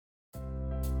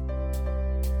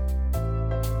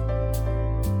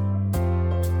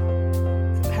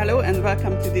Hello and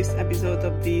welcome to this episode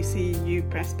of the CEU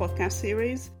Press podcast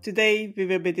series. Today we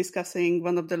will be discussing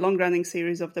one of the long-running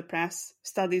series of the press,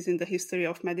 Studies in the History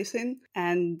of Medicine,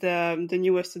 and the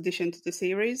newest addition to the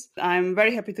series. I'm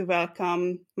very happy to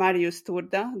welcome Marius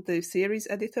Turda, the series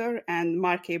editor, and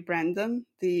Mark A. Brandon,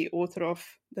 the author of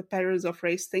The Perils of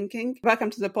Race Thinking.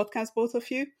 Welcome to the podcast, both of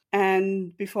you.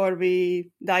 And before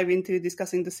we dive into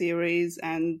discussing the series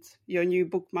and your new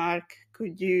book, Mark,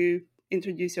 could you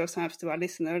introduce yourselves to our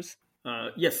listeners?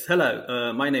 Yes,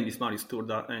 hello. My name is Marius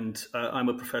Turda, and I'm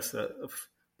a professor of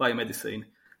biomedicine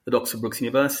at Oxford Brookes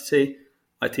University.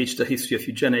 I teach the history of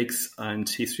eugenics and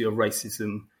history of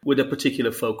racism, with a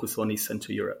particular focus on East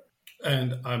Central Europe.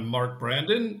 And I'm Mark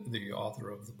Brandon, the author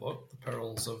of the book, The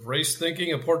Perils of Race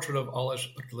Thinking, a portrait of Aleš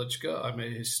Petlička. I'm a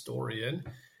historian.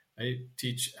 I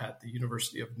teach at the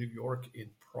University of New York in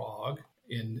Prague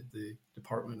in the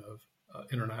Department of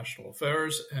International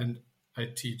Affairs, and I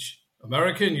teach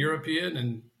American, European,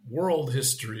 and world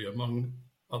history, among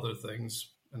other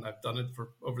things. And I've done it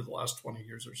for over the last 20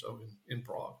 years or so in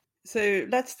Prague. So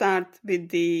let's start with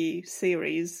the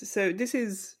series. So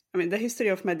the history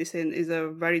of medicine is a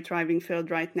very thriving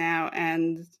field right now,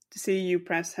 and the CEU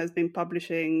Press has been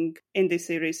publishing in this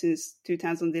series since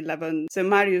 2011. So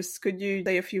Marius, could you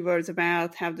say a few words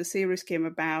about how the series came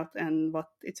about and what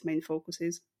its main focus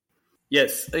is?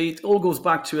 Yes, it all goes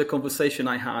back to a conversation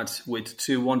I had with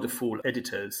two wonderful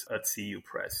editors at CEU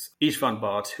Press, Istvan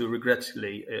Bart, who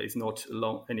regrettably is not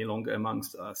any longer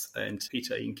amongst us, and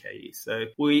Peter Inkey. So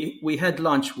we had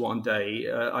lunch one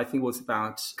day, I think it was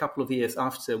about a couple of years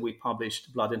after we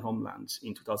published Blood and Homeland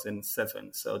in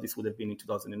 2007. So this would have been in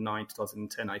 2009,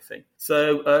 2010, I think.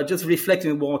 So just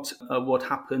reflecting what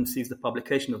happened since the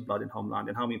publication of Blood and Homeland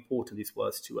and how important this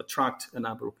was to attract a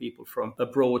number of people from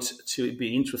abroad to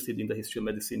be interested in the history of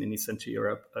medicine in East Central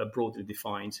Europe, broadly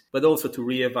defined, but also to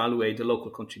reevaluate the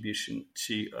local contribution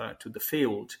to the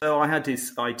field. So I had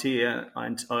this idea,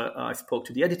 and I spoke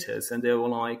to the editors, and they were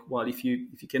like, "Well, if you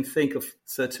can think of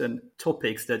certain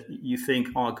topics that you think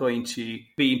are going to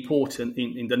be important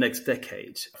in the next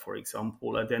decade, for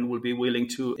example, then we'll be willing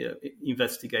to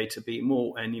investigate a bit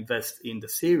more and invest in the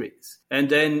series." And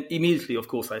then immediately, of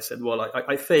course, I said, "Well,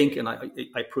 I think," and I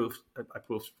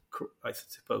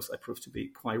suppose I proved to be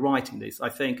quite right in this. I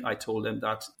think I told them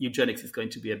that eugenics is going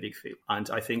to be a big field. And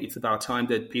I think it's about time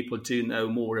that people do know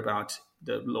more about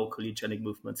the local eugenic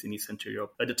movements in East Central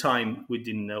Europe. At the time, we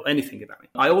didn't know anything about it.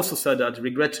 I also said that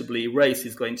regrettably,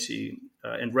 racism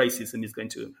is going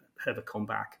to have a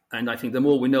comeback. And I think the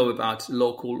more we know about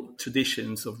local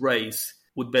traditions of race,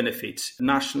 would benefit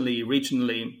nationally,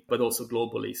 regionally, but also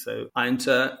globally. So, and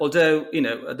although,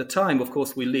 at the time, of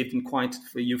course, we lived in quite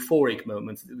euphoric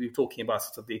moments. We were talking about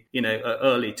sort of the,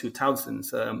 early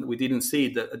 2000s. We didn't see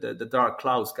the dark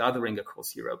clouds gathering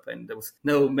across Europe, and there was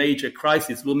no major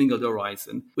crisis looming on the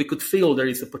horizon. We could feel there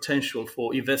is a potential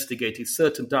for investigating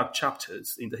certain dark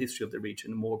chapters in the history of the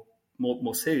region more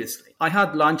seriously. I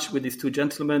had lunch with these two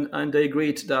gentlemen, and they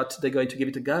agreed that they're going to give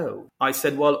it a go. I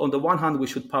said, well, on the one hand, we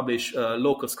should publish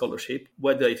local scholarship,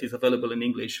 whether it is available in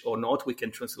English or not, we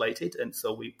can translate it. And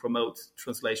so we promote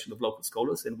translation of local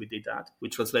scholars, and we did that. We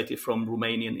translated from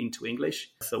Romanian into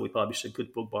English. So we published a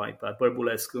good book by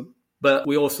Bărbulescu. But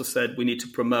we also said we need to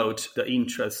promote the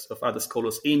interests of other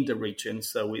scholars in the region.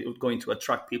 So we're going to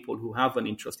attract people who have an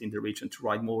interest in the region to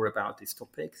write more about these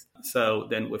topics. So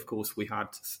then, of course, we had,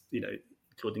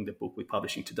 including the book we're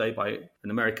publishing today by an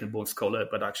American-born scholar,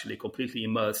 but actually completely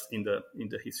immersed in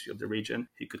the history of the region.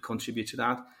 He could contribute to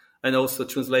that. And also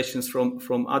translations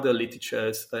from other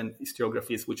literatures and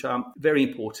historiographies, which are very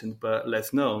important but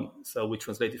less known. So we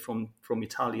translated from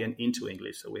Italian into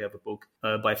English. So we have a book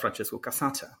by Francesco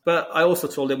Casata. But I also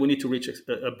told them we need to reach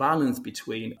a balance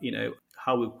between,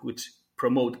 how we could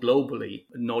promote globally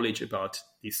knowledge about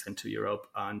East Central Europe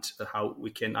and how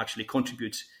we can actually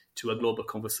contribute to a global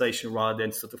conversation rather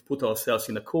than sort of put ourselves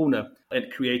in a corner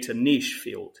and create a niche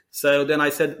field. So then I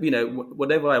said,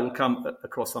 whenever I will come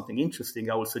across something interesting,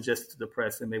 I will suggest to the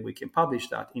press and maybe we can publish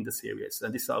that in the series.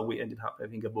 And this is how we ended up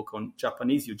having a book on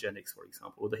Japanese eugenics, for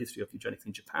example, or the history of eugenics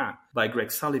in Japan by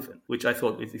Greg Sullivan, which I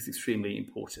thought is extremely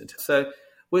important. So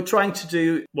we're trying to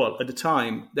do, well, at the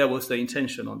time, that was the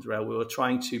intention, Andrea. We were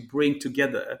trying to bring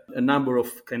together a number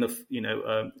of kind of,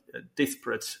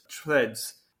 disparate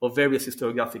threads of various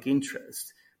historiographic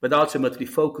interests, but ultimately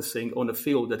focusing on a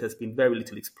field that has been very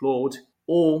little explored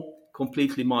or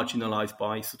completely marginalized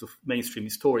by sort of mainstream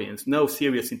historians. No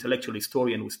serious intellectual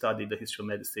historian who studied the history of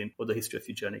medicine or the history of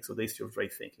eugenics or the history of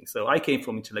race thinking. So I came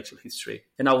from intellectual history,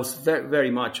 and I was very,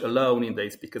 very much alone in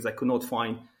this because I could not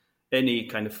find any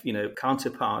kind of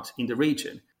counterpart in the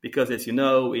region. Because, as you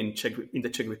know, in the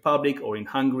Czech Republic or in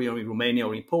Hungary or in Romania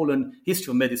or in Poland,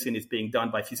 history of medicine is being done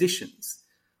by physicians.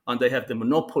 And they have the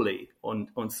monopoly on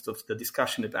sort of the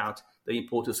discussion about the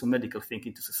importance of medical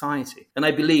thinking to society. And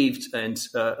I believed, and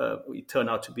it turned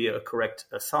out to be a correct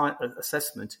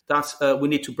assessment, that we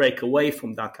need to break away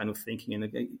from that kind of thinking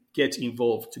and get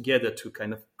involved together to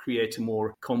kind of create a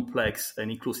more complex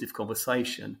and inclusive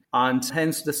conversation. And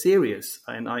hence the series.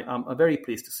 And I'm very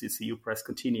pleased to see CEU Press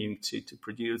continuing to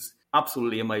produce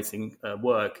absolutely amazing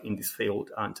work in this field.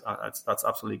 And that's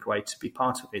absolutely great to be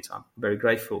part of it. I'm very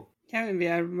grateful. Yeah, we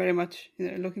are very much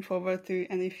looking forward to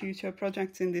any future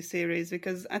projects in this series,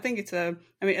 because I think it's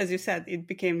as you said, it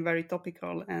became very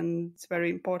topical, and it's very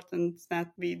important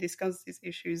that we discuss these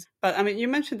issues. But you already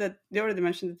mentioned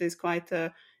that there's quite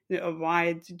a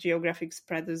wide geographic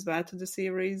spread as well to the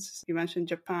series. You mentioned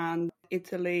Japan,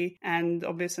 Italy, and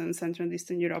obviously in Central and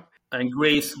Eastern Europe. And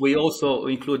Greece, we also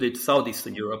included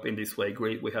Southeastern Europe in this way.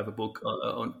 We have a book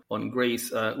on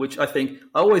Greece, which I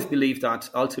always believe that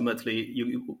ultimately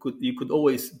you could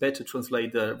always better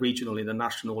translate the regional and the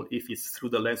national if it's through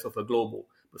the lens of a global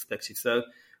perspective. So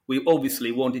we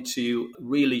obviously wanted to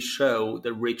really show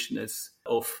the richness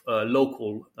of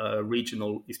local,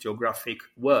 regional historiographic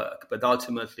work, but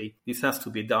ultimately this has to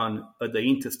be done at the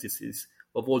interstices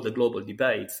of all the global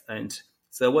debates. And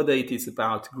so whether it is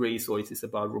about Greece or it is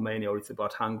about Romania or it's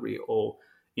about Hungary or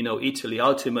Italy,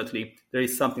 ultimately there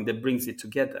is something that brings it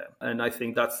together. And I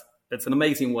think that's an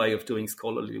amazing way of doing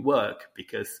scholarly work,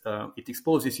 because it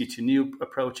exposes you to new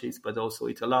approaches, but also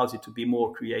it allows you to be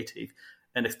more creative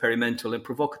and experimental and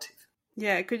provocative.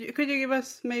 Yeah, could you give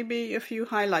us maybe a few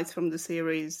highlights from the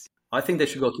series? I think they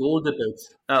should go to all the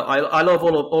books. I love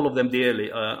all of them dearly.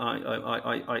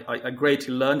 I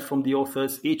greatly learned from the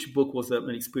authors. Each book was an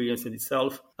experience in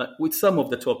itself. With some of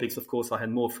the topics, of course, I had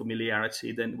more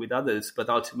familiarity than with others, but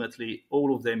ultimately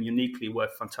all of them uniquely were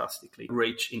fantastically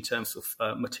rich in terms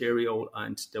of material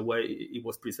and the way it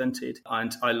was presented,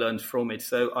 and I learned from it.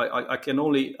 So I can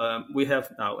only, we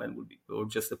have now, and we're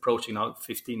just approaching now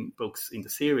 15 books in the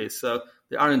series, so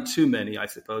there aren't too many, I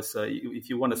suppose. If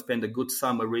you want to spend a good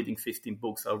summer reading 15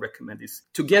 books, I'll recommend this.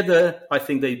 Together, I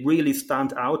think they really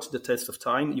stand out the test of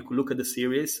time. You can look at the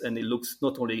series and it looks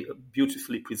not only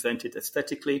beautifully presented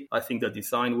aesthetically, I think the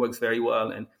design works very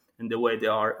well, and the way they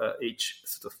are each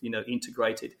sort of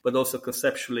integrated, but also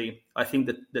conceptually, I think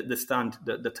that they stand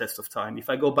the test of time. If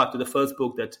I go back to the first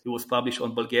book that it was published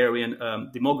on Bulgarian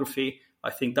demography, I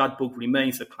think that book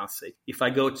remains a classic. If I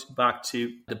go back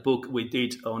to the book we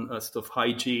did on sort of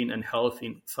hygiene and health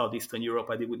in Southeastern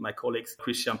Europe, I did with my colleagues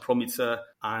Christian Promitzer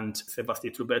and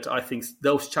Sebastian Trubet, I think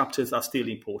those chapters are still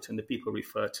important. The people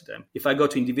refer to them. If I go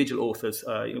to individual authors,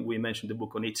 we mentioned the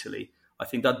book on Italy. I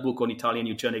think that book on Italian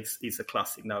eugenics is a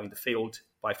classic now in the field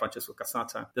by Francesco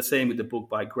Casata. The same with the book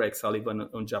by Greg Sullivan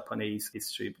on Japanese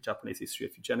history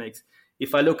of eugenics.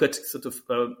 If I look at sort of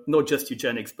not just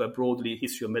eugenics, but broadly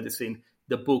history of medicine,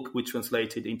 the book we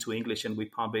translated into English and we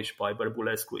published by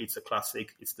Bărbulescu, it's a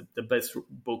classic. It's the best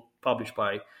book published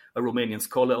by a Romanian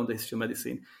scholar on the history of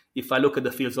medicine. If I look at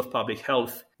the fields of public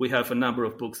health, we have a number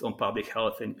of books on public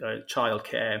health and child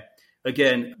care.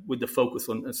 Again, with the focus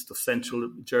on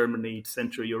Central Germany,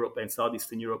 Central Europe, and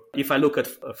Southeastern Europe. If I look at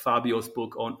Fabio's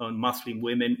book on Muslim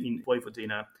women in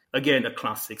Vojvodina, again, a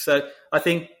classic. So I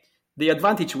think the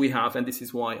advantage we have, and this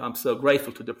is why I'm so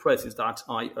grateful to the press, is that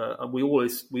we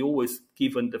always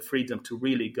given the freedom to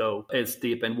really go as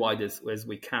deep and wide as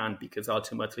we can, because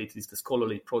ultimately it is the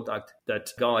scholarly product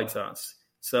that guides us.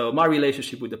 So my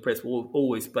relationship with the press will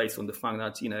always based on the fact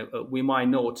that, we might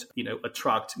not,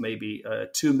 attract maybe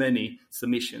too many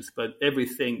submissions, but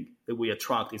everything that we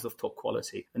attract is of top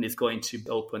quality and is going to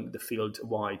open the field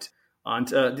wide. And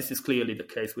this is clearly the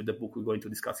case with the book we're going to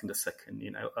discuss in a second,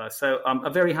 So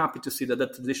I'm very happy to see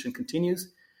that tradition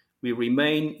continues. We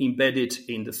remain embedded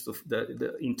in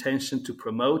the intention to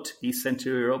promote East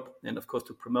Central Europe and, of course,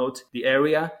 to promote the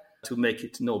area, to make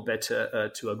it know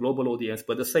better to a global audience.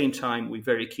 But at the same time, we're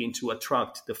very keen to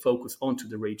attract the focus onto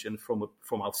the region from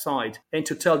outside and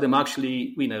to tell them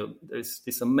actually, there's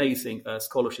this amazing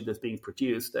scholarship that's being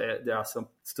produced. There are some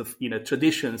stuff,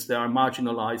 traditions that are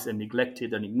marginalized and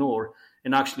neglected and ignored,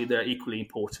 and actually they're equally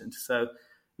important. So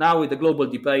now with the global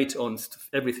debate on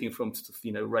everything from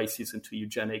racism to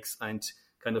eugenics and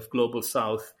kind of global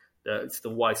south, it's the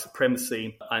white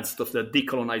supremacy and the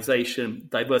decolonization,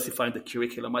 diversifying the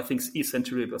curriculum. I think East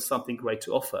Central Europe has something great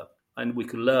to offer, and we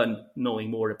could learn knowing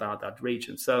more about that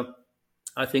region. So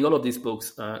I think all of these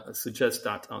books suggest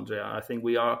that, Andrea. I think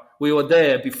we were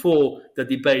there before the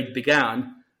debate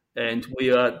began, And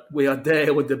we are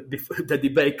there when the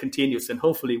debate continues, and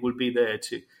hopefully we'll be there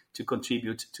to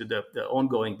contribute to the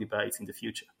ongoing debates in the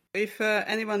future. If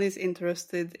anyone is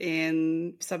interested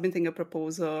in submitting a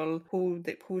proposal,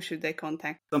 who should they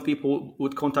contact? Some people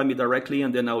would contact me directly,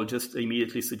 and then I will just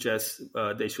immediately suggest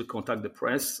they should contact the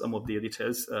press, some of the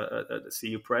editors at the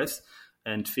CEU Press,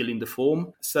 and fill in the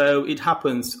form. So it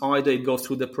happens, either it goes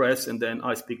through the press, and then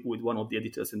I speak with one of the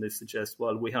editors, and they suggest,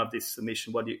 well, we have this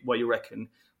submission, what you reckon?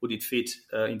 Would it fit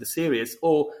in the series?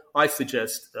 Or I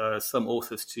suggest some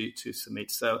authors to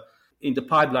submit. So in the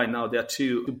pipeline now, there are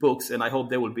two books, and I hope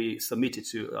they will be submitted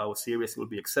to our series, will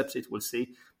be accepted, we'll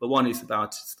see. But one is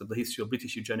about the history of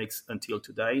British eugenics until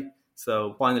today.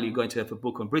 So finally, you're going to have a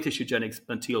book on British eugenics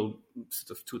until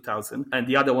sort of 2000. And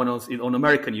the other one is on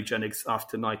American eugenics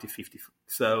after 1950.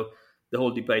 So the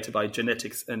whole debate about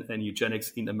genetics and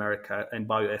eugenics in America and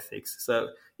bioethics. So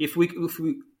if we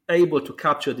able to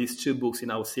capture these two books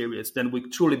in our series, then we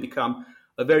truly become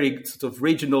a very sort of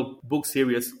regional book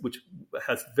series which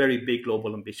has very big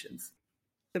global ambitions.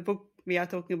 The book we are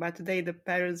talking about today, The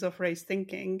Perils of Race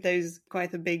Thinking, there's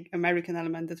quite a big American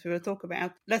element that we will talk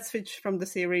about. Let's switch from the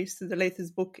series to the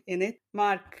latest book in it.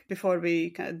 Mark, before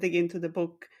we kind of dig into the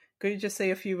book, could you just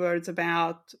say a few words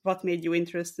about what made you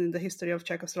interested in the history of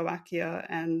Czechoslovakia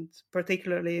and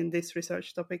particularly in this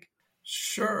research topic?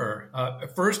 Sure.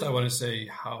 First, I want to say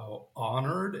how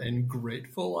honored and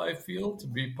grateful I feel to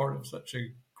be part of such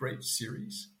a great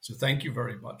series. So thank you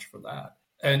very much for that.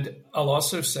 And I'll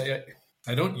also say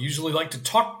I don't usually like to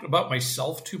talk about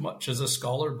myself too much as a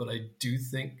scholar, but I do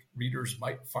think readers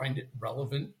might find it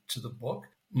relevant to the book.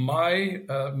 My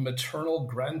maternal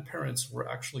grandparents were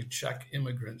actually Czech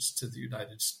immigrants to the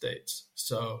United States.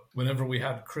 So whenever we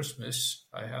had Christmas,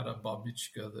 I had a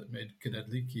babička that made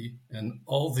knedlíky and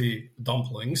all the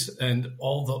dumplings, and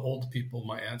all the old people,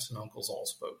 my aunts and uncles, all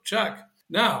spoke Czech.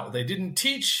 Now, they didn't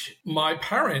teach my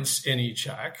parents any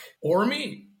Czech or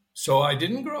me. So I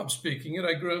didn't grow up speaking it.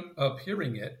 I grew up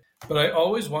hearing it. But I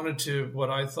always wanted to, what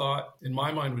I thought in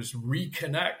my mind was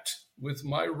reconnect with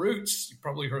my roots. You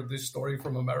probably heard this story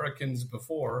from Americans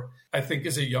before. I think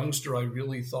as a youngster, I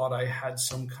really thought I had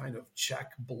some kind of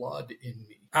Czech blood in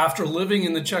me. After living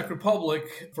in the Czech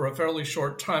Republic for a fairly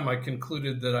short time, I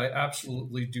concluded that I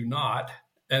absolutely do not.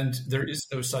 And there is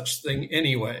no such thing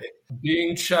anyway.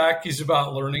 Being Czech is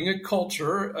about learning a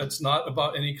culture. It's not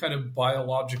about any kind of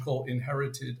biological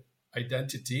inherited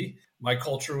identity. My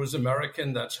culture was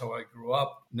American. That's how I grew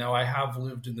up. Now I have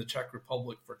lived in the Czech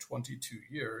Republic for 22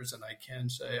 years, and I can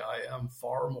say I am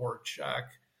far more Czech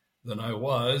than I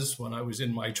was when I was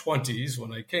in my 20s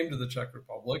when I came to the Czech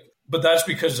Republic. But that's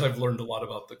because I've learned a lot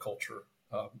about the culture,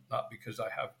 not because I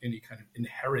have any kind of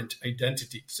inherent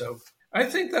identity. So I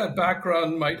think that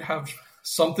background might have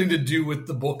something to do with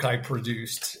the book I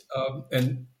produced.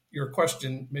 And your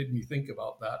question made me think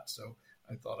about that. So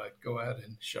I thought I'd go ahead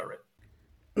and share it.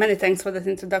 Many thanks for that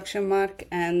introduction, Mark,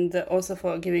 and also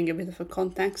for giving a bit of a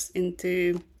context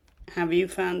into how you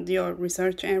found your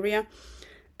research area.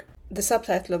 The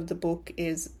subtitle of the book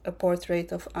is A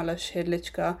Portrait of Aleš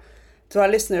Hrdlička. To our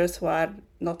listeners who are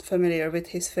not familiar with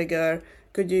his figure,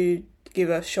 could you give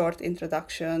a short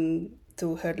introduction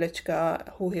to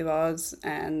Hrdlička, who he was,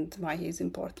 and why he's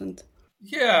important?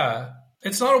 Yeah,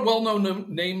 it's not a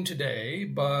well-known name today,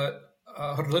 but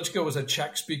Hrdlička was a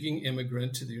Czech-speaking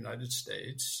immigrant to the United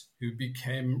States who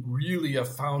became really a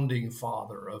founding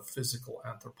father of physical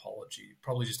anthropology,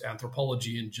 probably just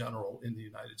anthropology in general in the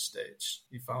United States.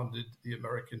 He founded the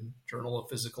American Journal of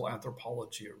Physical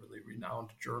Anthropology, a really renowned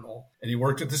journal. And he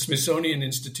worked at the Smithsonian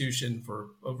Institution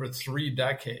for over 3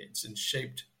 decades and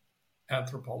shaped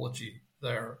anthropology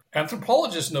there.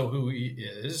 Anthropologists know who he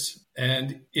is.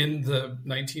 And in the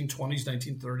 1920s,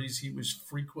 1930s, he was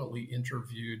frequently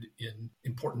interviewed in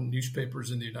important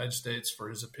newspapers in the United States for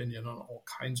his opinion on all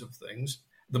kinds of things.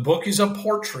 The book is a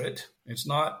portrait. It's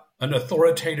not an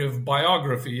authoritative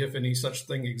biography, if any such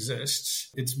thing exists.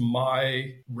 It's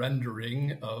my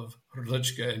rendering of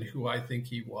Hrdlička and who I think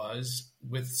he was,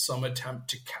 with some attempt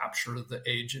to capture the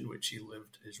age in which he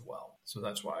lived as well. So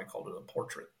that's why I called it a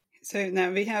portrait. So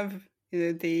now we have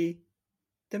the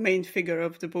main figure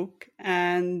of the book,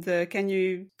 and can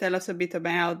you tell us a bit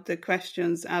about the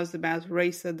questions asked about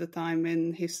race at the time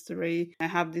in history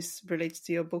and how this relates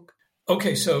to your book?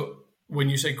 Okay, so when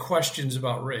you say questions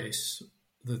about race,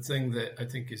 the thing that I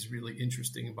think is really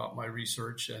interesting about my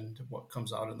research and what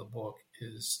comes out in the book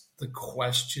is the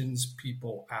questions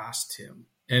people asked him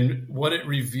And what it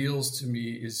reveals to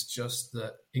me is just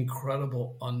the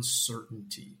incredible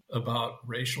uncertainty about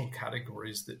racial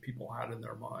categories that people had in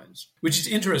their minds, which is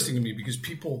interesting to me because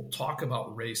people talk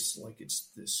about race like it's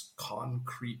this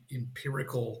concrete,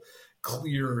 empirical,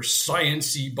 clear,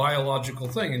 sciencey, biological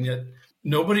thing. And yet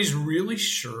nobody's really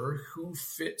sure who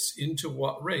fits into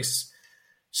what race.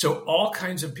 So all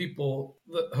kinds of people,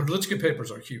 the Hrdlicka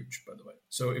papers are huge, by the way.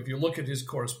 So if you look at his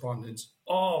correspondence,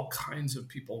 all kinds of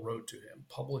people wrote to him,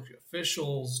 public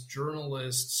officials,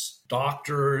 journalists,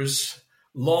 doctors,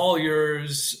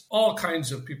 lawyers, all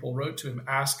kinds of people wrote to him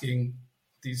asking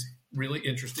these really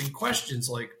interesting questions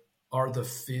like, are the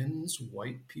Finns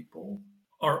white people?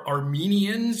 Are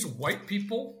Armenians white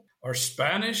people? Are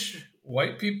Spanish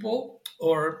white people?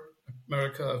 Or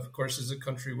America, of course, is a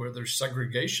country where there's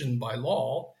segregation by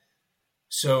law.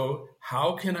 So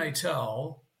how can I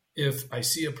tell if I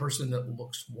see a person that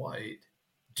looks white,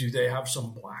 do they have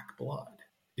some black blood?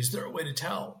 Is there a way to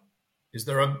tell?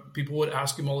 People would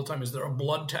ask him all the time, is there a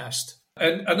blood test?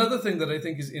 And another thing that I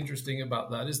think is interesting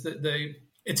about that is that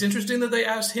it's interesting that they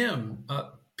asked him.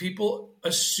 People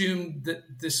assumed that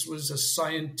this was a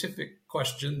scientific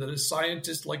question, that a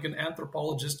scientist like an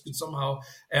anthropologist could somehow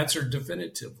answer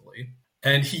definitively.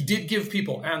 And he did give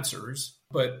people answers,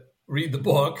 but read the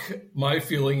book. My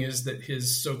feeling is that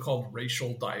his so-called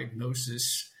racial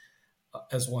diagnosis,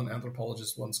 as one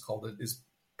anthropologist once called it, is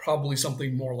probably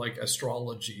something more like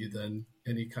astrology than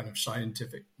any kind of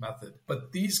scientific method.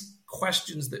 But these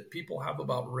questions that people have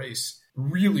about race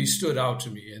really stood out to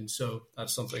me. And so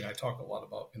that's something I talk a lot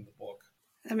about in the book.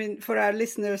 I mean, for our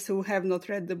listeners who have not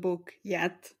read the book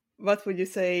yet, what would you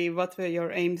say, what were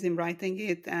your aims in writing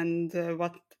it, and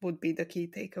what would be the key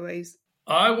takeaways?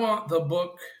 I want the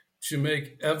book to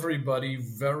make everybody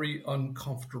very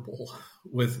uncomfortable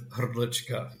with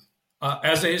Hrdlicka.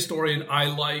 As a historian, I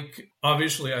like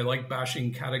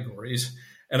bashing categories,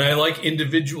 and I like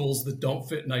individuals that don't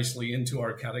fit nicely into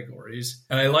our categories,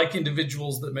 and I like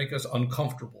individuals that make us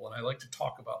uncomfortable, and I like to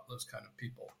talk about those kind of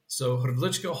people. So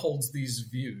Hrdlicka holds these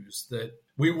views that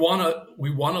we want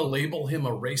to label him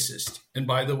a racist. And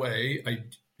by the way,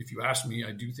 if you ask me,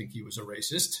 I do think he was a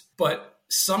racist, but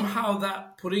somehow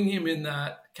that putting him in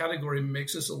that category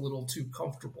makes us a little too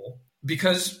comfortable,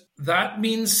 because that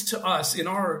means to us in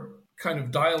our kind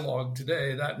of dialogue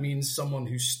today, that means someone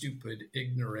who's stupid,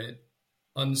 ignorant,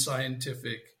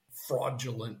 unscientific,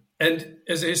 fraudulent. And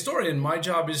as a historian, my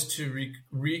job is to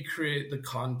recreate the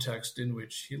context in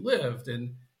which he lived.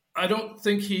 And I don't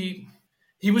think he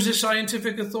was a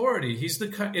scientific authority. He's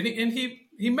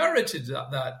he merited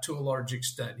that to a large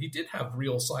extent. He did have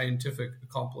real scientific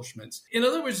accomplishments. In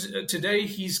other words, today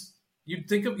he's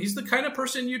the kind of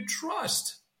person you'd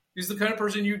trust. He's the kind of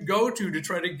person you'd go to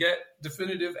try to get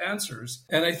definitive answers.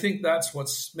 And I think that's what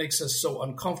makes us so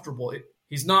uncomfortable.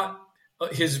 He's not,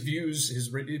 his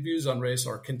views on race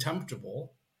are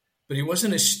contemptible, but he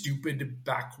wasn't a stupid,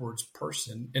 backwards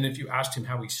person. And if you asked him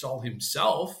how he saw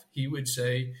himself, he would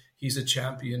say he's a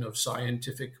champion of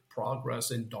scientific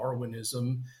progress and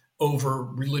Darwinism over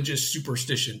religious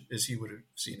superstition, as he would have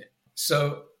seen it.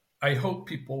 So I hope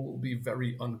people will be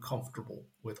very uncomfortable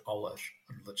with Aleš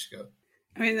Hrdlicka.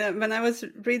 I mean, when I was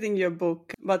reading your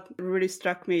book, what really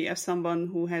struck me as someone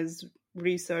who has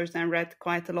researched and read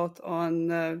quite a lot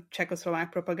on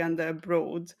Czechoslovak propaganda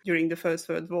abroad during the First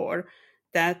World War,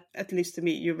 that, at least to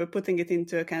me, you were putting it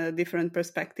into a kind of different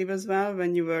perspective as well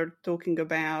when you were talking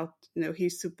about,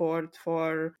 his support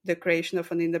for the creation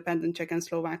of an independent Czech and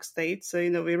Slovak state. So,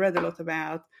 we read a lot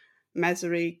about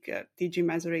Masaryk, T.G.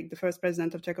 Masaryk, the first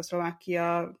president of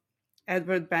Czechoslovakia,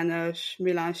 Edvard Beneš,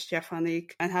 Milan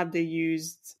Štěpánek, and how they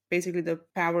used basically the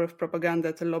power of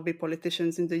propaganda to lobby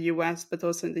politicians in the US, but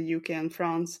also in the UK and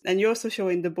France. And you also show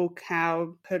in the book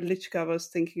how Hrdlicka was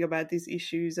thinking about these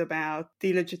issues about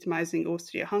delegitimizing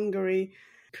Austria-Hungary,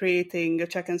 creating a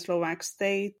Czech and Slovak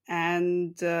state,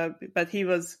 and but he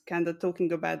was kind of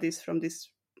talking about this from this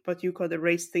what you call the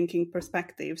race thinking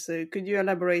perspective. So could you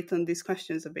elaborate on these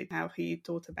questions a bit, how he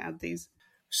thought about these?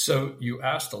 So you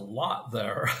asked a lot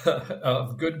there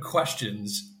of good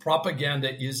questions.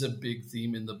 Propaganda is a big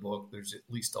theme in the book. There's at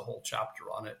least a whole chapter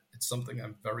on it. It's something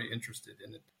I'm very interested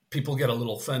in. People get a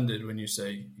little offended when you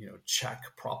say, Czech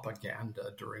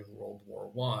propaganda during World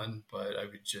War I, but I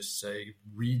would just say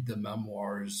read the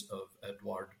memoirs of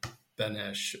Edvard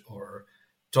Beneš or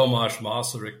Tomáš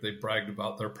Masaryk. They bragged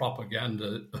about their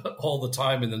propaganda all the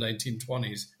time in the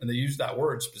 1920s, and they used that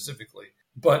word specifically.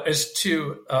 But as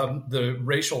to the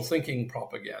racial thinking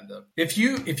propaganda, if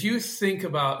you think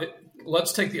about it,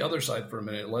 let's take the other side for a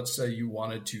minute. Let's say you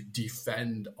wanted to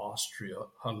defend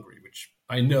Austria-Hungary, which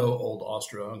I know old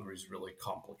Austria-Hungary is really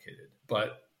complicated.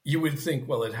 But you would think,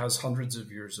 well, it has hundreds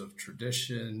of years of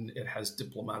tradition. It has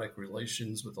diplomatic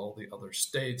relations with all the other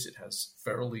states. It has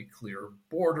fairly clear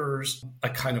borders, a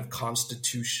kind of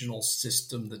constitutional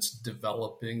system that's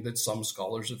developing that some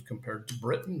scholars have compared to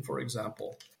Britain, for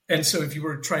example. And so if you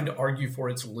were trying to argue for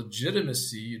its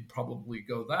legitimacy, you'd probably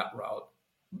go that route.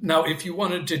 Now, if you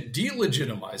wanted to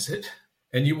delegitimize it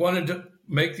and you wanted to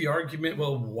make the argument,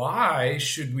 well, why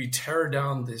should we tear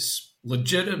down this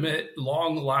legitimate,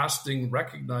 long-lasting,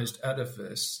 recognized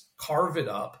edifice, carve it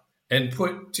up, and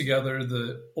put together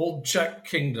the old Czech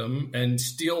kingdom and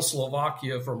steal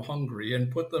Slovakia from Hungary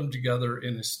and put them together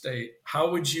in a state?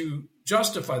 How would you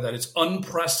justify that? It's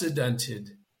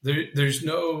unprecedented.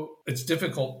 It's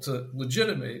difficult to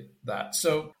legitimate that.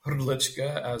 So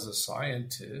Hrdlička, as a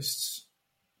scientist,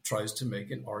 tries to make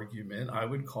an argument. I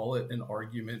would call it an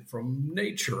argument from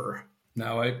nature.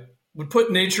 Now, I would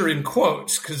put nature in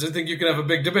quotes because I think you can have a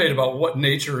big debate about what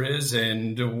nature is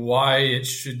and why it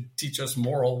should teach us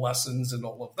moral lessons and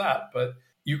all of that. But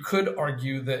you could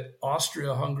argue that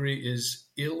Austria-Hungary is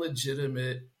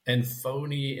illegitimate and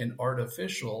phony and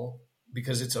artificial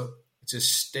because it's a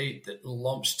state that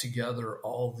lumps together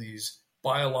all these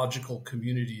biological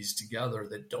communities together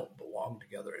that don't belong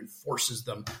together and forces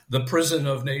them, the prison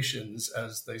of nations,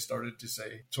 as they started to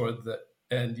say toward the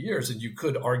end years. And you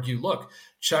could argue, look,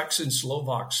 Czechs and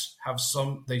Slovaks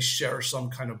they share some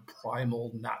kind of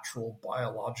primal, natural,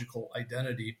 biological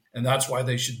identity, and that's why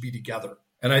they should be together.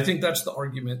 And I think that's the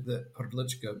argument that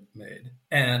Hrdlička made.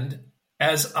 And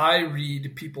as I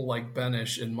read people like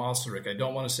Beneš and Masaryk, I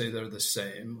don't want to say they're the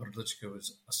same. Hrdlička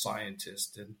was a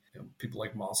scientist, and people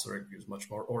like Masaryk, he was much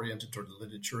more oriented toward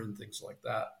literature and things like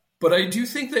that. But I do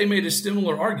think they made a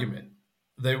similar argument.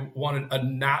 They wanted a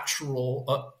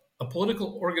natural, a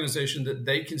political organization that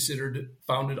they considered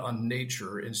founded on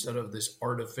nature instead of this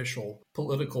artificial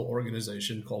political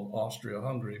organization called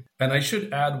Austria-Hungary. And I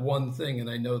should add one thing,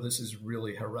 and I know this is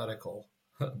really heretical,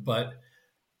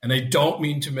 and I don't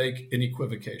mean to make an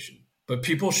equivocation, but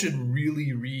people should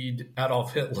really read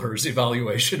Adolf Hitler's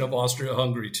evaluation of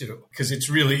Austria-Hungary too, because it's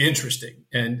really interesting.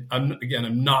 And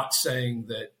I'm not saying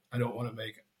that I don't want to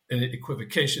make an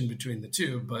equivocation between the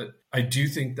two, but I do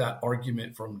think that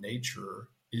argument from nature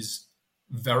is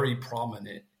very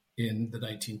prominent in the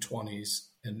 1920s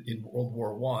and in World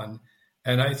War I.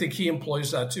 And I think he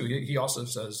employs that too. He also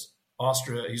says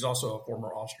Austria, he's also a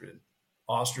former Austrian.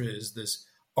 Austria is this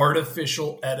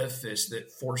artificial edifice that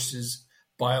forces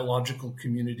biological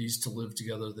communities to live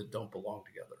together that don't belong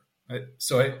together.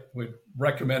 So I would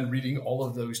recommend reading all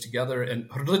of those together. And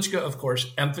Hrdlička, of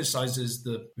course, emphasizes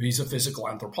he's a physical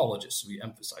anthropologist, so he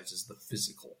emphasizes the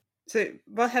physical. So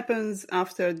what happens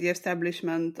after the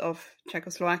establishment of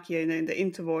Czechoslovakia in the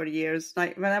interwar years?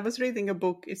 Like when I was reading a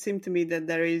book, it seemed to me that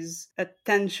there is a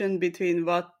tension between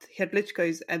what Hrdlička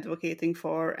is advocating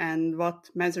for and what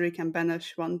Masaryk and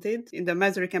Beneš wanted. In the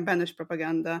Masaryk and Beneš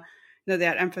propaganda, they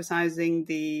are emphasizing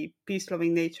the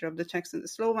peace-loving nature of the Czechs and the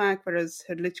Slovak, whereas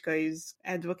Hrdlička is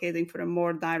advocating for a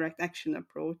more direct action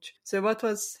approach. So what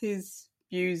was his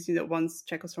views, once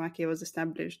Czechoslovakia was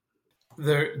established?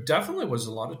 There definitely was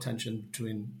a lot of tension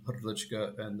between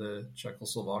Hrdlička and the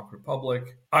Czechoslovak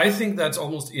Republic. I think that's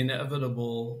almost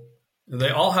inevitable. They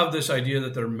all have this idea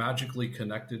that they're magically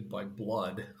connected by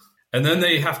blood. And then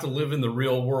they have to live in the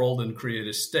real world and create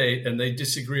a state, and they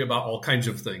disagree about all kinds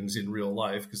of things in real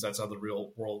life because that's how the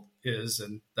real world is.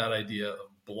 And that idea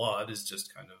of blood is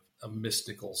just kind of a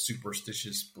mystical,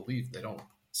 superstitious belief.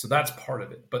 So that's part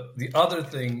of it. But the other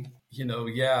thing,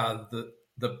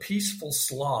 the peaceful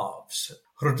Slavs.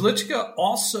 Hrdlička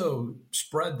also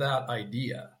spread that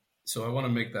idea. So I want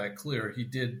to make that clear. He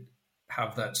did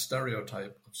have that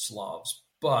stereotype of Slavs,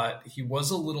 but he was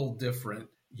a little different.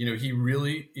 He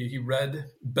read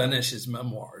Beneš's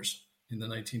memoirs in the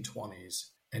 1920s,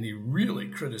 and he really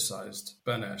criticized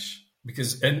Beneš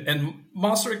because, and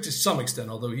Masaryk to some extent,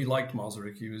 although he liked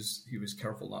Masaryk, he was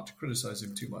careful not to criticize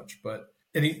him too much.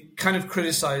 And he kind of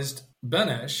criticized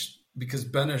Beneš because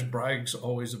Beneš brags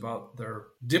always about their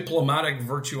diplomatic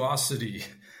virtuosity.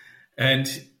 And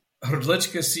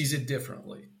Hrdlička sees it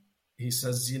differently. He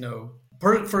says,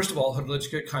 first of all,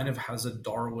 Hrdlička kind of has a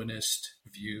Darwinist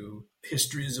view.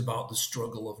 History is about the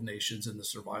struggle of nations and the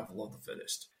survival of the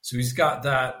fittest. So he's got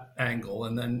that angle.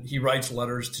 And then he writes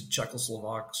letters to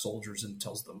Czechoslovak soldiers and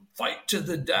tells them, fight to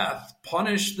the death,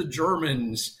 punish the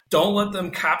Germans, don't let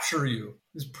them capture you.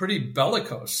 It's pretty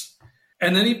bellicose.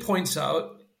 And then he points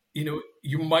out,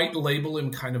 you might label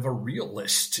him kind of a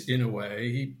realist in a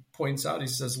way. He points out, he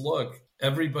says, look,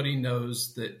 everybody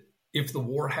knows that if the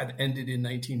war had ended in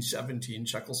 1917,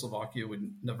 Czechoslovakia would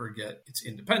never get its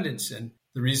independence. And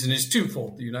the reason is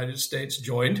twofold. The United States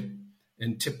joined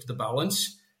and tipped the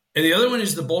balance. And the other one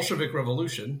is the Bolshevik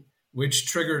Revolution, which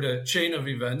triggered a chain of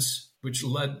events which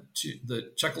led to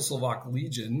the Czechoslovak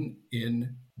Legion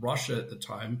in Russia at the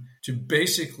time to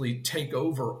basically take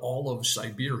over all of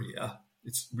Siberia.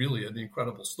 It's really an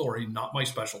incredible story, not my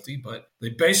specialty, but they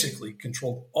basically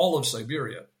controlled all of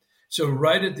Siberia. So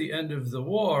right at the end of the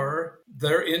war,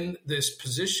 they're in this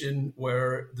position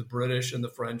where the British and the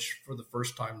French, for the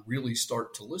first time, really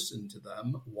start to listen to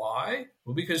them. Why?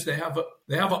 Well, because they have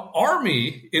an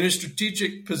army in a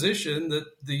strategic position that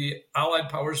the Allied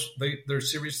powers, they're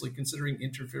seriously considering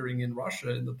interfering in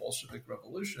Russia in the Bolshevik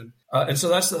Revolution. And so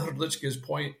that's the Hrdlička's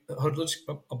point,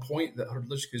 a point that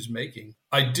Hrdlička is making.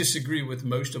 I disagree with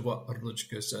most of what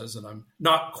Hrdlička says, and I'm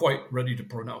not quite ready to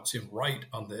pronounce him right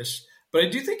on this. But I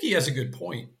do think he has a good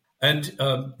point. And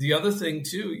the other thing,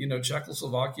 too,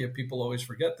 Czechoslovakia, people always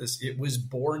forget this, it was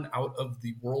born out of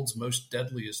the world's most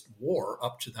deadliest war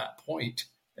up to that point.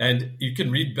 And you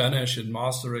can read Beneš and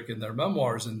Masaryk in their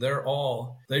memoirs, and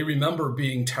they remember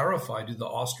being terrified. The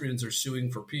Austrians are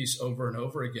suing for peace over and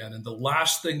over again. And the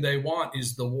last thing they want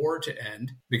is the war to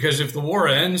end, because if the war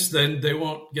ends, then they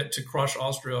won't get to crush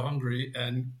Austria-Hungary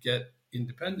and get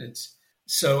independence.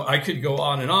 So I could go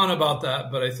on and on about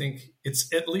that, but I think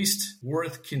it's at least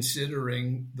worth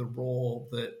considering the role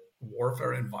that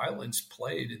warfare and violence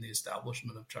played in the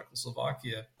establishment of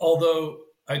Czechoslovakia, although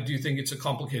I do think it's a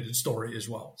complicated story as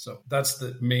well. So that's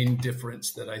the main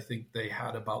difference that I think they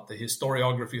had about the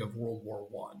historiography of World War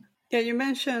I. Yeah, you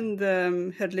mentioned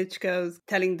Hrdlička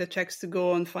telling the Czechs to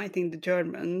go on fighting the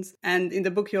Germans. And in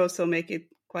the book, you also make it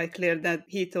quite clear that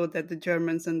he thought that the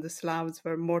Germans and the Slavs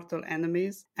were mortal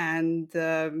enemies and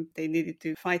they needed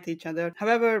to fight each other.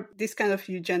 However, this kind of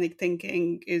eugenic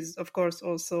thinking is, of course,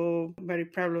 also very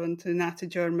prevalent in Nazi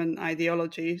German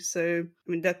ideology. So,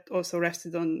 that also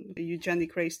rested on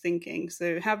eugenic race thinking.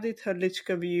 So how did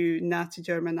Hrdlička view Nazi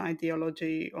German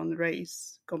ideology on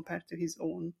race compared to his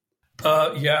own?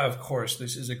 Yeah, of course.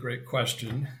 This is a great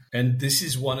question. And this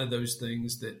is one of those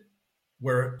things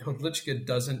where Hrdlička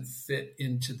doesn't fit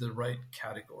into the right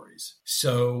categories.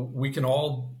 So we can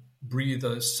all breathe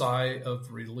a sigh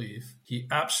of relief. He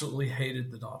absolutely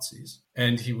hated the Nazis,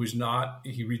 and he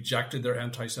rejected their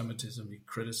anti-Semitism. He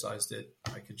criticized it.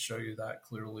 I can show you that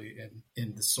clearly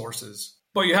in the sources.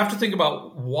 But you have to think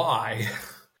about why.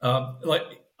 On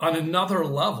another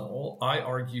level, I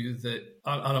argue that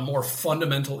on a more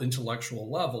fundamental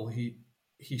intellectual level,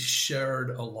 he shared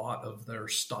a lot of their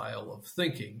style of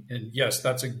thinking. And yes,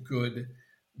 that's a good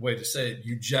way to say it.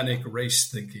 Eugenic race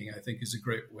thinking, I think, is a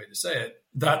great way to say it.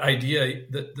 That idea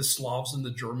that the Slavs and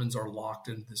the Germans are locked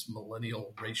in this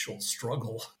millennial racial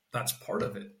struggle, that's part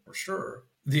of it, for sure.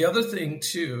 The other thing,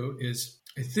 too, is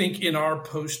I think in our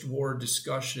post-war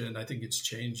discussion, I think it's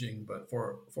changing, but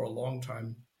for a long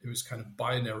time, it was kind of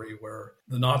binary where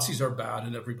the Nazis are bad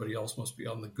and everybody else must be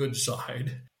on the good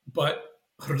side. But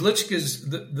Hrdlička's,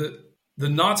 the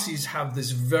Nazis have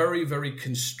this very, very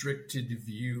constricted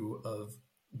view of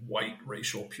white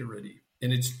racial purity.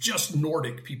 And it's just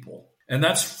Nordic people. And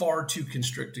that's far too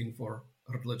constricting for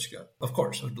Hrdlička. Of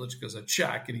course, Hrdlička is a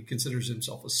Czech and he considers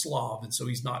himself a Slav. And so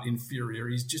he's not inferior.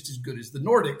 He's just as good as the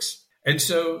Nordics. And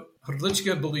so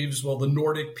Hrdlička believes, well, the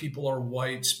Nordic people are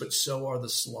whites, but so are the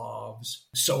Slavs.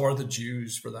 So are the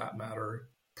Jews, for that matter.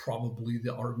 Probably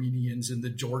the Armenians and the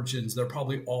Georgians. They're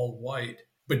probably all white.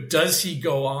 But does he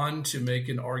go on to make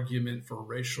an argument for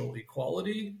racial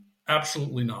equality?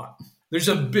 Absolutely not. There's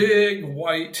a big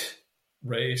white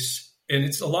race, and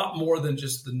it's a lot more than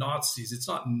just the Nazis. It's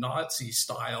not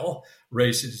Nazi-style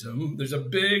racism. There's a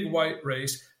big white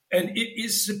race, and it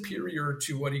is superior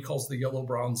to what he calls the yellow,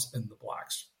 browns, and the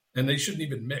blacks. And they shouldn't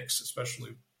even mix, especially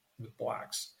with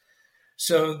blacks.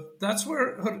 So that's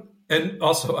where, and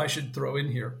also I should throw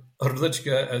in here,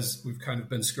 Hrdlička, as we've kind of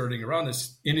been skirting around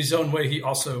this, in his own way, he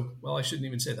also, well, I shouldn't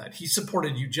even say that. He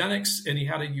supported eugenics and he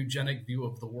had a eugenic view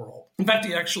of the world. In fact,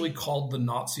 he actually called the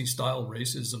Nazi-style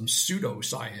racism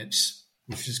pseudoscience,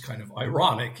 which is kind of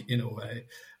ironic in a way.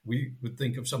 We would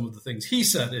think of some of the things he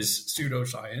said as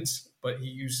pseudoscience, but he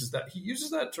uses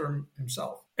that term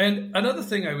himself. And another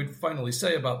thing I would finally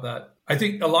say about that, I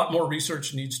think a lot more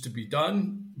research needs to be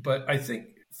done, but I think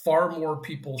far more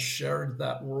people shared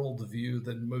that worldview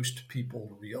than most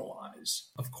people realize.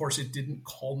 Of course, it didn't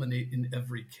culminate in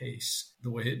every case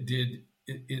the way it did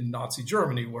in Nazi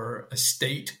Germany, where a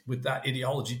state with that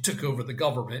ideology took over the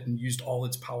government and used all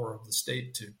its power of the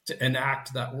state to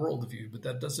enact that worldview. But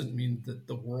that doesn't mean that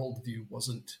the worldview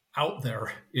wasn't out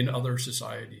there in other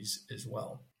societies as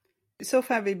well. So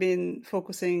far, we've been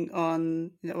focusing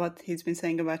on what he's been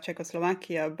saying about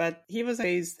Czechoslovakia, but he was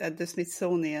raised at the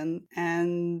Smithsonian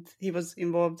and he was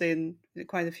involved in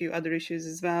quite a few other issues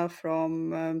as well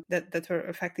from that were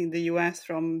affecting the US,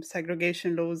 from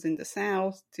segregation laws in the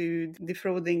South to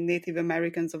defrauding Native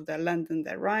Americans of their land and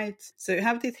their rights. So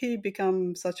how did he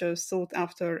become such a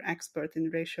sought-after expert in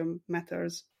racial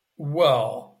matters?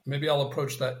 Well, maybe I'll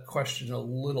approach that question a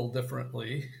little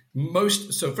differently.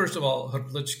 So first of all,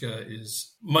 Hrdlička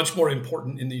is much more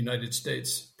important in the United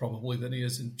States probably than he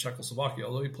is in Czechoslovakia,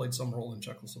 although he played some role in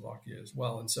Czechoslovakia as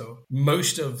well. And so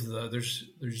most of there's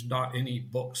not any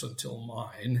books until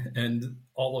mine, and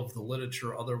all of the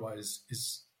literature otherwise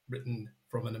is written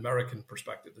from an American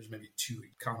perspective. There's maybe two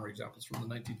counterexamples from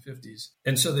the 1950s.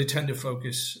 And so they tend to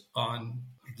focus on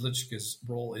Hrdlička's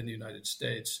role in the United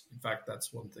States. In fact,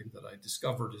 that's one thing that I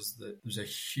discovered is that there's a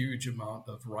huge amount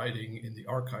of writing in the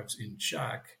archives in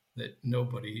Czech that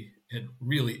nobody had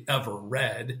really ever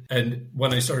read. And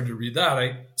when I started to read that,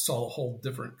 I saw a whole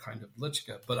different kind of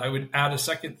Hrdlička. But I would add a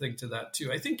second thing to that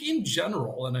too. I think in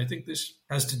general, and I think this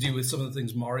has to do with some of the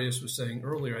things Marius was saying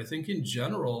earlier, I think in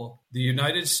general, the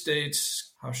United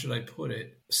States, how should I put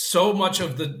it? So much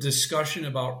of the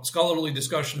scholarly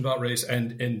discussion about race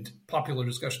and popular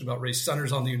discussion about race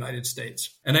centers on the United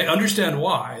States. And I understand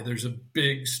why. There's a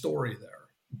big story there.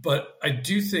 But I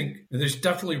do think there's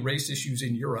definitely race issues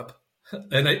in Europe.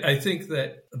 And I think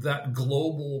that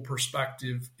global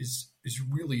perspective is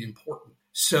really important.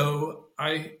 So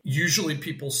usually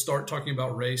people start talking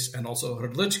about race and also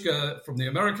Hrdlička from the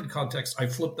American context. I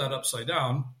flip that upside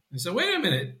down and say, wait a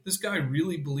minute, this guy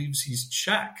really believes he's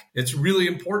Czech. It's really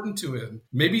important to him.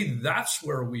 Maybe that's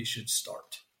where we should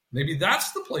start. Maybe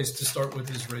that's the place to start with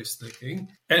his race thinking.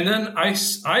 And then I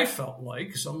felt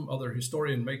like, some other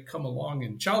historian may come along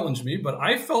and challenge me, but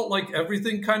I felt like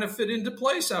everything kind of fit into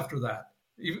place after that.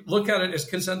 You look at it as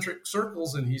concentric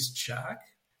circles, and he's Czech.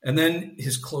 And then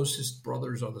his closest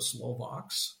brothers are the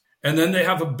Slovaks. And then they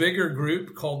have a bigger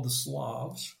group called the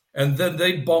Slavs. And then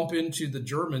they bump into the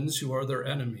Germans, who are their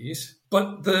enemies.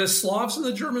 But the Slavs and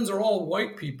the Germans are all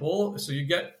white people. So you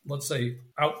get, let's say,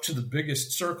 out to the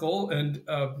biggest circle, and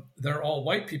they're all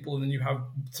white people. And then you have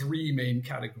three main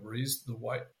categories: the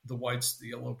whites, the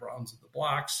yellow browns, and the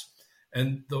blacks.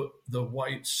 And the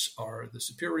whites are the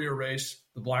superior race.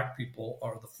 The black people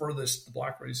are the furthest. The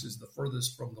black race is the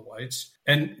furthest from the whites,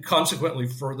 and consequently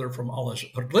further from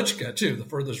Aleš Hrdlička too. The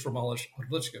furthest from Aleš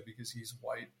Hrdlička because he's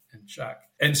white and Czech.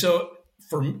 And so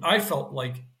I felt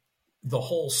like the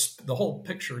whole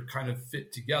picture kind of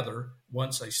fit together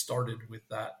once I started with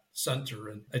that center.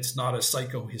 And it's not a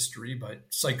psychohistory, but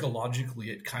psychologically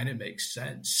it kind of makes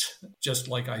sense. Just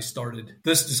like I started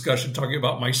this discussion talking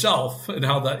about myself and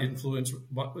how that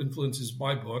influences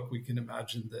my book, we can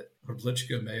imagine that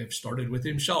Hrdlička may have started with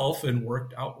himself and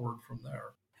worked outward from there.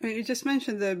 I mean, you just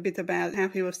mentioned a bit about how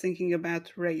he was thinking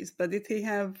about race, but did he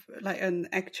have like an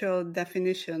actual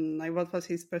definition? Like, what was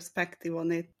his perspective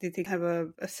on it? Did he have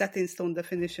a set in stone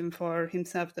definition for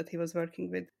himself that he was working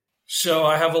with? So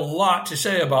I have a lot to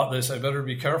say about this. I better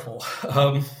be careful.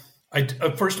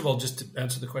 First of all, just to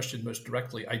answer the question most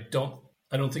directly, I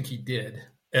don't think he did.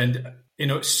 And in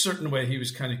a certain way, he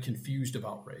was kind of confused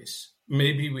about race.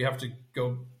 Maybe we have to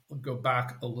go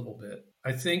back a little bit.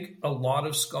 I think a lot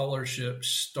of scholarship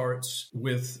starts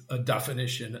with a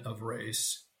definition of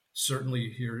race.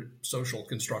 Certainly here, social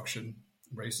construction.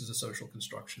 Race is a social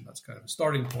construction. That's kind of a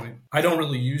starting point. I don't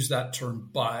really use that term,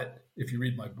 but if you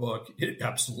read my book, it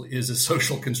absolutely is a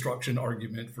social construction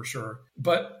argument for sure.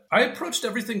 But I approached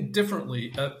everything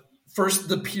differently. First,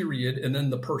 the period, and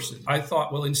then the person. I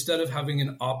thought, well, instead of having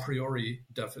an a priori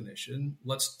definition,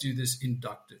 let's do this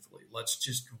inductively. Let's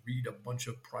just read a bunch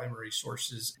of primary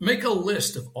sources, make a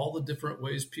list of all the different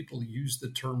ways people use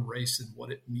the term race and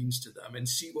what it means to them, and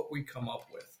see what we come up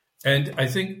with. And I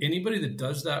think anybody that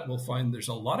does that will find there's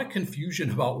a lot of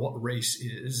confusion about what race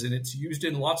is, and it's used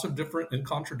in lots of different and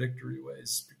contradictory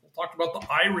ways. People talk about the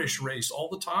Irish race all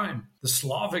the time, the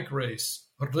Slavic race.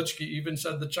 Hrdlička even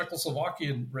said the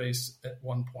Czechoslovakian race at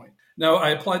one point. Now, I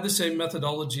applied the same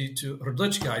methodology to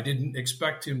Hrdlička. I didn't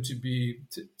expect him to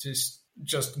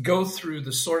just go through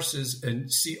the sources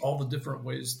and see all the different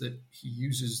ways that he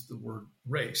uses the word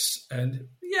race. And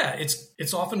yeah,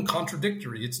 it's often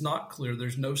contradictory. It's not clear.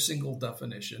 There's no single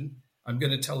definition. I'm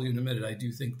going to tell you in a minute, I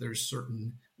do think there's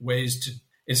certain ways to,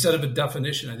 instead of a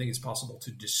definition, I think it's possible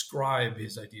to describe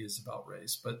his ideas about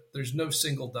race, but there's no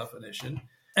single definition.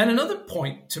 And another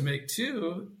point to make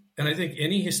too, and I think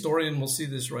any historian will see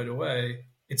this right away,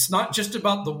 it's not just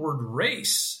about the word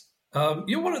race. What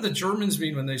do the Germans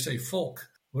mean when they say Volk?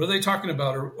 What are they talking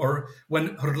about? Or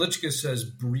when Hrdlička says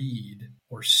breed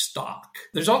or stock,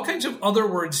 There's all kinds of other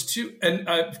words too. And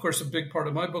of course, a big part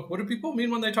of my book, what do people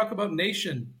mean when they talk about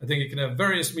nation? I think it can have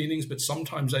various meanings, but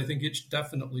sometimes I think it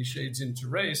definitely shades into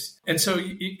race. And so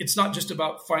it's not just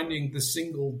about finding the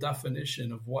single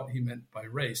definition of what he meant by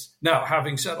race. Now,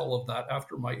 having said all of that,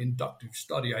 after my inductive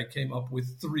study, I came up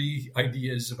with 3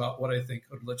 ideas about what I think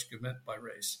Hrdlička meant by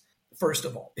race. First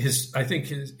of all,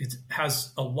 it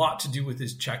has a lot to do with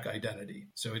his Czech identity.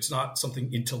 So it's not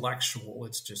something intellectual.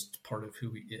 It's just part of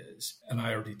who he is. And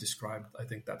I already described, I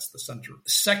think that's the center.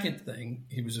 Second thing,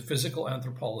 he was a physical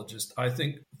anthropologist. I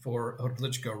think for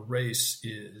Hrdlička, race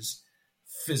is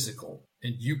physical,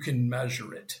 and you can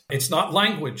measure it. It's not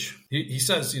language. He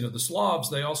says, the Slavs,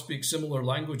 they all speak similar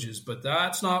languages, but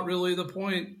that's not really the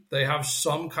point. They have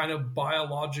some kind of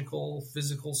biological,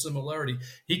 physical similarity.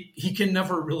 He can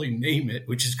never really name it,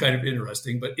 which is kind of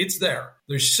interesting, but it's there.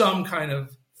 There's some kind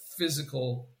of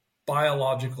physical,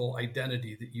 biological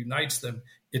identity that unites them.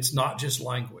 It's not just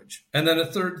language. And then a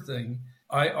third thing,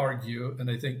 I argue, and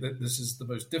I think that this is the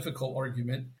most difficult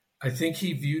argument, I think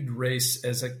he viewed race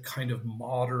as a kind of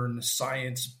modern,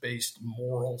 science-based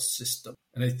moral system.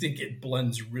 And I think it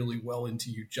blends really well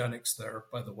into eugenics there,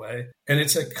 by the way. And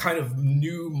it's a kind of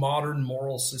new modern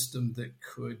moral system that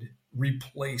could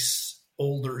replace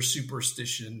older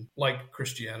superstition, like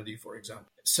Christianity, for example.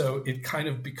 So it kind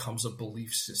of becomes a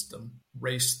belief system,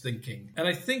 race thinking. And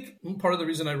I think part of the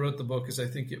reason I wrote the book is I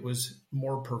think it was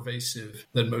more pervasive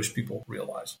than most people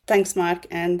realize. Thanks, Mark,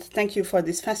 and thank you for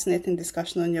this fascinating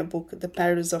discussion on your book, The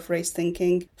Perils of Race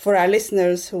Thinking. For our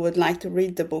listeners who would like to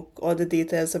read the book, all the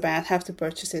details about how to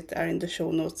purchase it are in the show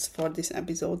notes for this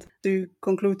episode. To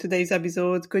conclude today's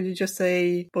episode, could you just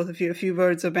say, both of you, a few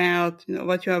words about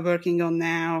what you are working on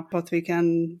now, what we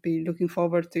can be looking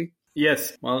forward to?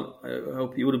 Yes, well, I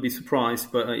hope you wouldn't be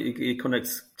surprised, but it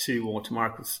connects to what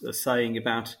Mark was saying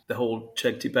about the whole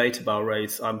Czech debate about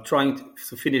race. I'm trying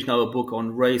to finish now a book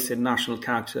on race and national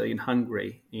character in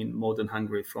Hungary, in modern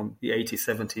Hungary, from the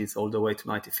 1870s all the way to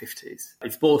 1950s.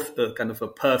 It's both a kind of a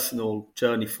personal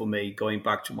journey for me, going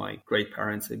back to my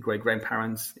great-parents and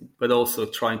great-grandparents, but also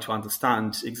trying to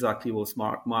understand exactly what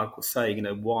Mark was saying,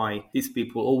 why these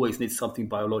people always need something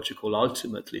biological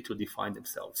ultimately to define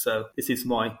themselves. So this is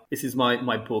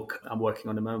my book I'm working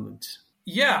on at the moment.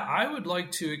 Yeah, I would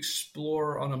like to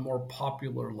explore on a more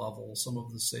popular level some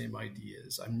of the same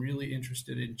ideas. I'm really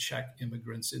interested in Czech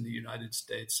immigrants in the United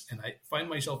States, and I find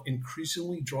myself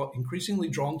increasingly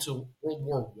drawn to World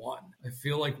War I. I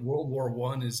feel like World War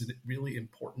I is a really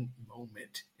important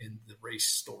moment in the race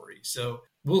story. So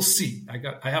we'll see.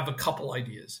 I have a couple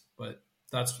ideas, but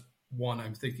that's one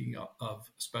I'm thinking of,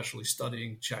 especially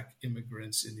studying Czech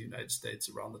immigrants in the United States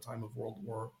around the time of World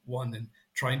War I and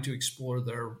trying to explore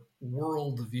their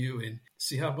worldview and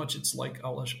see how much it's like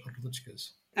Aleš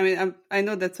Hrdlička's. I mean, I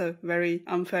know that's a very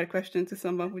unfair question to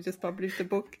someone who just published a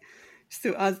book, just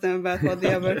to ask them about what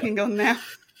they are working on now.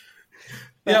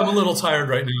 Yeah, I'm a little tired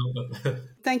right now. But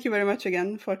thank you very much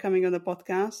again for coming on the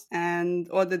podcast. And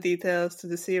all the details to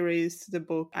the series, to the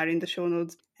book, are in the show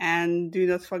notes. And do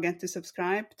not forget to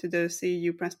subscribe to the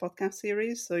CEU Press podcast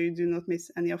series so you do not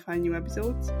miss any of our new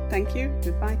episodes. Thank you.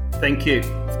 Goodbye. Thank you.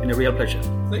 It's been a real pleasure.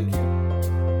 Thank you.